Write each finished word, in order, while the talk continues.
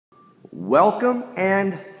Welcome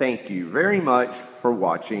and thank you very much for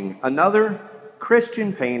watching another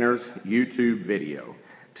Christian Painters YouTube video.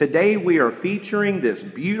 Today we are featuring this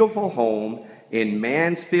beautiful home in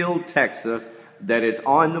Mansfield, Texas that is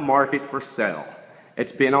on the market for sale.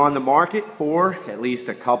 It's been on the market for at least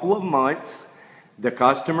a couple of months. The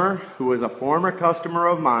customer, who is a former customer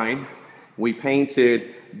of mine, we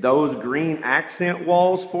painted those green accent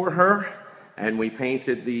walls for her, and we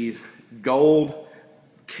painted these gold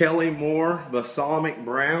Kelly Moore balsamic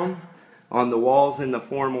brown on the walls in the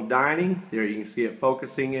formal dining. There you can see it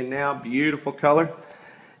focusing in now, beautiful color.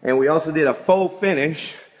 And we also did a faux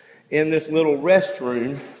finish in this little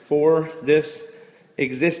restroom for this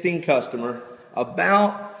existing customer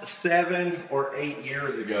about 7 or 8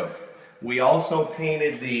 years ago. We also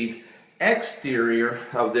painted the exterior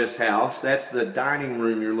of this house. That's the dining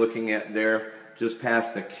room you're looking at there, just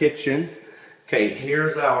past the kitchen. Okay,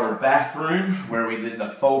 here's our bathroom where we did the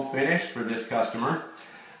faux finish for this customer.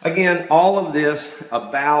 Again, all of this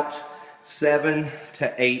about 7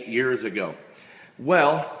 to 8 years ago.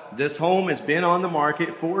 Well, this home has been on the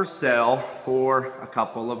market for sale for a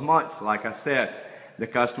couple of months. Like I said, the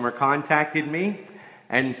customer contacted me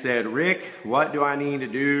and said, "Rick, what do I need to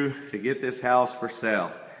do to get this house for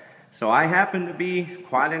sale?" So I happen to be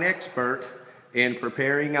quite an expert in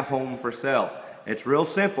preparing a home for sale. It's real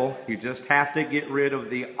simple. You just have to get rid of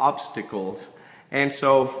the obstacles. And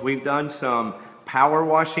so we've done some power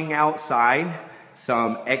washing outside,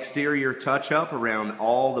 some exterior touch up around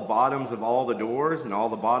all the bottoms of all the doors and all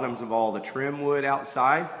the bottoms of all the trim wood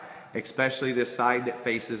outside, especially this side that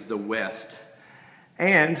faces the west.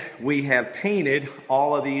 And we have painted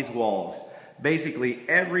all of these walls. Basically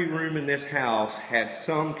every room in this house had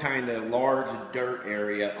some kind of large dirt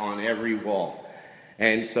area on every wall.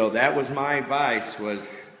 And so that was my advice, was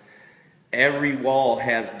every wall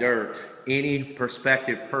has dirt. Any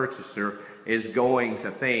prospective purchaser is going to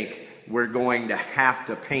think we're going to have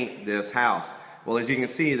to paint this house. Well, as you can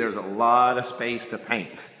see, there's a lot of space to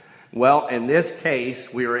paint. Well, in this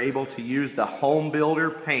case, we were able to use the Home Builder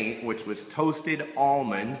paint, which was toasted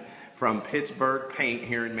almond from Pittsburgh Paint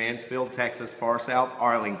here in Mansfield, Texas, far south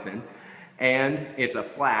Arlington. And it's a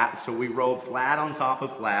flat, so we rolled flat on top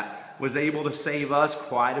of flat. Was able to save us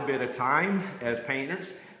quite a bit of time as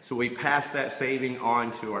painters. So we passed that saving on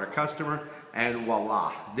to our customer, and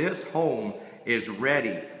voila, this home is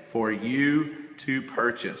ready for you to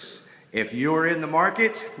purchase. If you're in the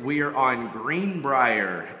market, we are on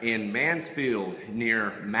Greenbriar in Mansfield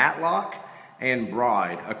near Matlock and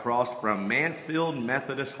Broad, across from Mansfield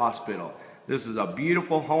Methodist Hospital. This is a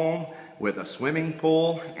beautiful home with a swimming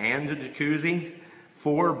pool and a jacuzzi.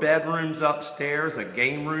 4 bedrooms upstairs, a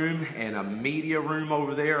game room, and a media room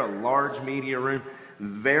over there, a large media room.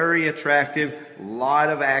 Very attractive, a lot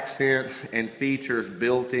of accents and features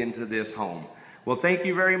built into this home. Well, thank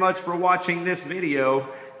you very much for watching this video,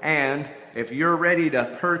 and if you're ready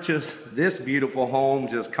to purchase this beautiful home,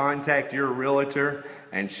 just contact your realtor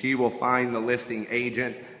and she will find the listing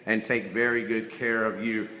agent and take very good care of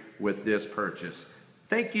you with this purchase.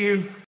 Thank you.